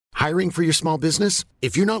Hiring for your small business?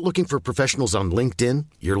 If you're not looking for professionals on LinkedIn,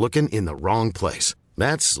 you're looking in the wrong place.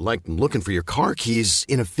 That's like looking for your car keys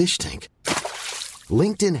in a fish tank.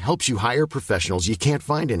 LinkedIn helps you hire professionals you can't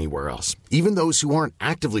find anywhere else, even those who aren't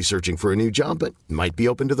actively searching for a new job but might be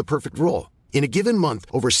open to the perfect role. In a given month,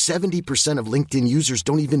 over 70% of LinkedIn users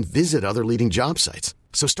don't even visit other leading job sites.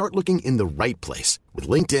 So start looking in the right place. With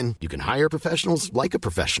LinkedIn, you can hire professionals like a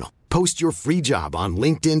professional. Post your free job on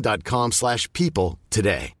linkedin.com/people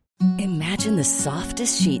today. Imagine the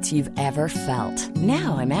softest sheets you've ever felt.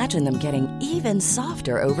 Now imagine them getting even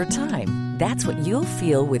softer over time. That's what you'll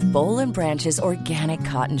feel with Boll & Branch's organic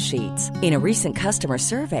cotton sheets. In a recent customer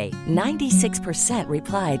survey, 96%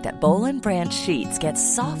 replied that Boll & Branch sheets get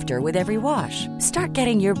softer with every wash. Start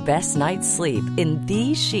getting your best night's sleep in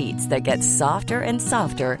these sheets that get softer and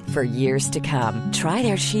softer for years to come. Try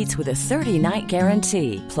their sheets with a 30-night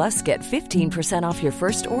guarantee. Plus, get 15% off your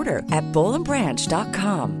first order at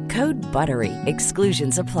bollandbranch.com. Code BUTTERY.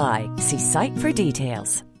 Exclusions apply. See site for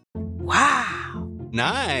details. Wow.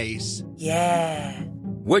 Nice. Yeah.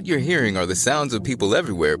 What you're hearing are the sounds of people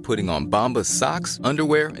everywhere putting on Bombas socks,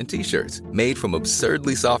 underwear, and T-shirts made from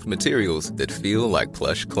absurdly soft materials that feel like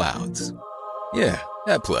plush clouds. Yeah,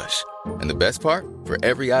 that plush. And the best part? For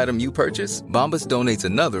every item you purchase, Bombas donates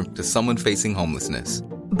another to someone facing homelessness.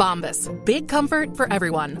 Bombas. Big comfort for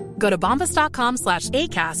everyone. Go to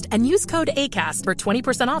bombas.com/ACAST and use code ACAST for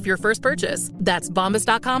 20% off your first purchase. That's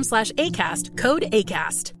bombas.com/ACAST. Code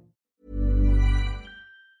ACAST.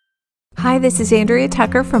 Hi, this is Andrea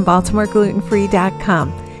Tucker from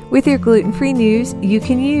BaltimoreGlutenFree.com. With your gluten-free news you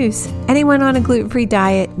can use. Anyone on a gluten-free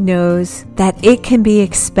diet knows that it can be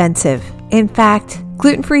expensive. In fact,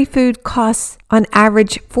 gluten-free food costs on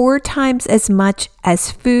average 4 times as much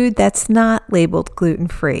as food that's not labeled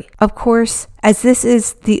gluten-free. Of course, as this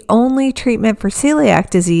is the only treatment for celiac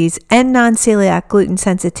disease and non-celiac gluten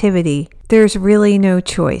sensitivity, there's really no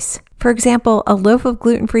choice. For example, a loaf of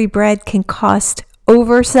gluten-free bread can cost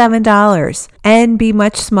over $7 and be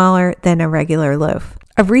much smaller than a regular loaf.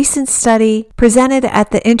 A recent study presented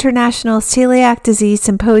at the International Celiac Disease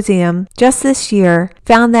Symposium just this year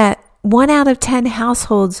found that 1 out of 10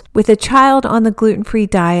 households with a child on the gluten-free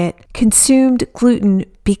diet consumed gluten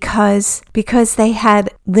because they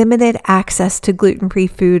had limited access to gluten-free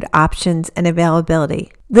food options and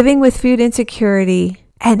availability. Living with food insecurity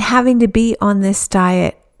and having to be on this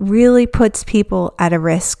diet really puts people at a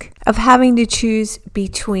risk of having to choose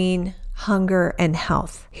between hunger and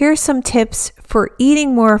health. Here are some tips for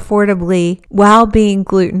eating more affordably while being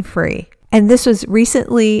gluten-free. And this was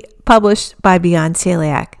recently published by Beyond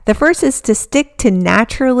Celiac. The first is to stick to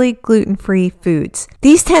naturally gluten-free foods.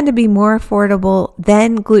 These tend to be more affordable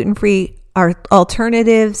than gluten-free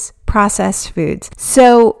alternatives, processed foods.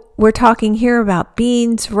 So we're talking here about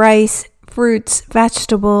beans, rice, fruits,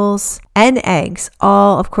 vegetables, and eggs.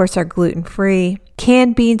 All, of course, are gluten-free.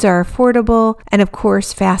 Canned beans are affordable and, of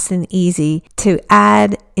course, fast and easy to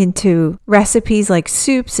add into recipes like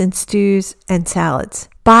soups and stews and salads.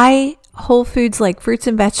 Buy whole foods like fruits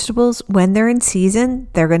and vegetables when they're in season.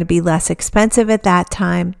 They're going to be less expensive at that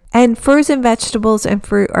time. And frozen vegetables and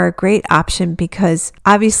fruit are a great option because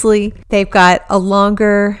obviously they've got a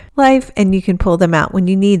longer life and you can pull them out when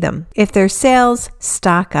you need them. If there's sales,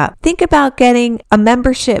 stock up. Think about getting a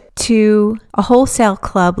membership to a wholesale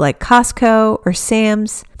club like Costco or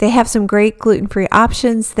Sam's. They have some great gluten-free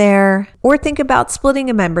options there. Or think about splitting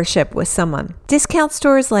a membership with someone. Discount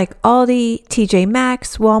stores like Aldi, TJ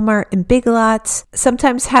Maxx, Walmart, and Big Lots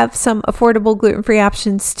sometimes have some affordable gluten-free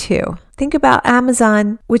options too. Think about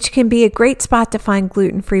Amazon, which can be a great spot to find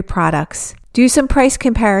gluten-free products. Do some price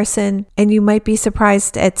comparison and you might be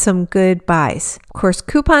surprised at some good buys. Of course,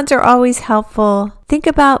 coupons are always helpful. Think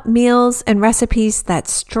about meals and recipes that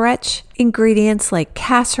stretch ingredients like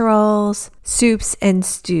casseroles, soups, and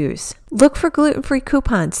stews. Look for gluten-free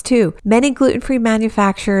coupons too. Many gluten-free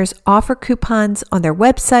manufacturers offer coupons on their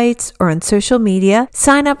websites or on social media.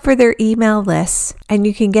 Sign up for their email lists and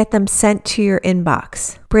you can get them sent to your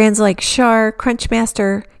inbox. Brands like Char,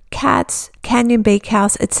 Crunchmaster, Katz, Canyon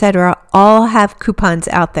Bakehouse, etc. all have coupons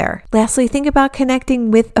out there. Lastly, think about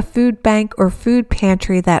connecting with a food bank or food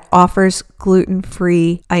pantry that offers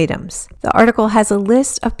gluten-free items. The article has a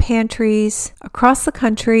list of pantries across the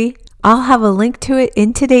country. I'll have a link to it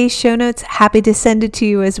in today's show notes. Happy to send it to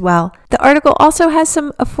you as well. The article also has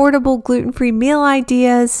some affordable gluten-free meal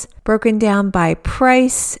ideas broken down by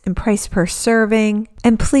price and price per serving.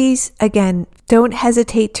 And please, again, don't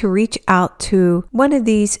hesitate to reach out to one of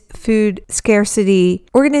these food scarcity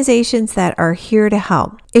organizations that are here to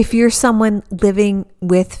help if you're someone living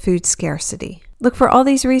with food scarcity. Look for all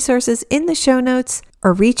these resources in the show notes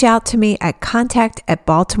or reach out to me at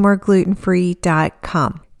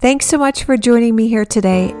contact@baltimoreglutenfree.com. Thanks so much for joining me here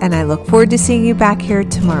today, and I look forward to seeing you back here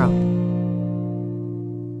tomorrow.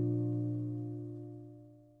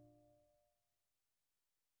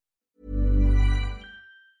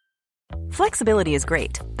 Flexibility is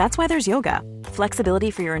great. That's why there's yoga. Flexibility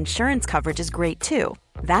for your insurance coverage is great too.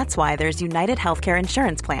 That's why there's United Healthcare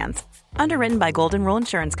Insurance Plans. Underwritten by Golden Rule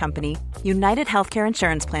Insurance Company, United Healthcare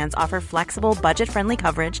Insurance Plans offer flexible, budget-friendly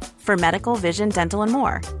coverage for medical, vision, dental, and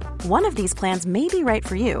more. One of these plans may be right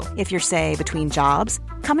for you if you're, say, between jobs,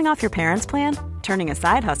 coming off your parents' plan, turning a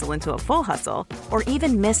side hustle into a full hustle, or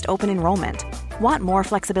even missed open enrollment. Want more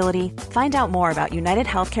flexibility? Find out more about United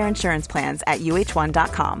Healthcare Insurance Plans at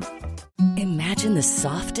uh1.com. Imagine the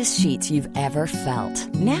softest sheets you've ever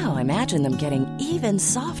felt. Now imagine them getting even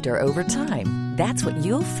softer over time. That's what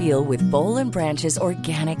you'll feel with Boll & Branch's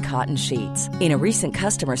organic cotton sheets. In a recent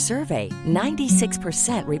customer survey,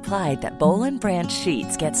 96% replied that Boll & Branch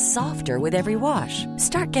sheets get softer with every wash.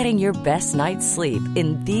 Start getting your best night's sleep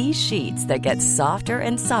in these sheets that get softer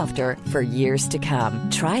and softer for years to come.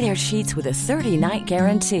 Try their sheets with a 30-night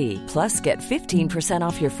guarantee. Plus, get 15%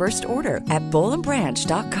 off your first order at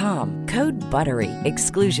bollandbranch.com. Code BUTTERY.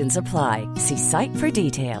 Exclusions apply. See site for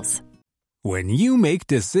details. When you make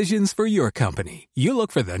decisions for your company, you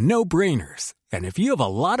look for the no-brainers. And if you have a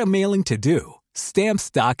lot of mailing to do,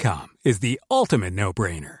 Stamps.com is the ultimate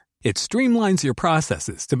no-brainer. It streamlines your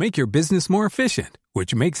processes to make your business more efficient,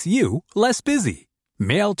 which makes you less busy.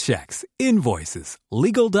 Mail checks, invoices,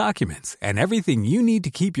 legal documents, and everything you need to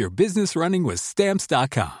keep your business running with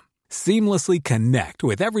Stamps.com. Seamlessly connect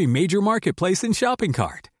with every major marketplace and shopping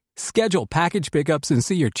cart. Schedule package pickups and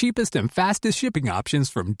see your cheapest and fastest shipping options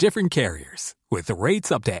from different carriers, with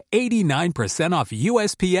rates up to 89% off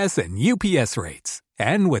USPS and UPS rates.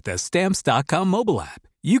 And with the Stamps.com mobile app,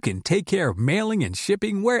 you can take care of mailing and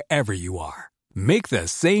shipping wherever you are. Make the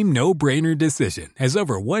same no-brainer decision as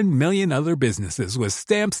over 1 million other businesses with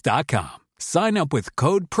Stamps.com. Sign up with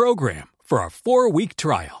code PROGRAM for a 4-week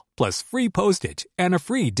trial, plus free postage and a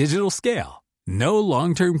free digital scale. No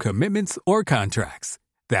long-term commitments or contracts.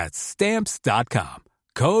 That's Stamps.com.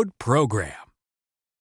 Code PROGRAM.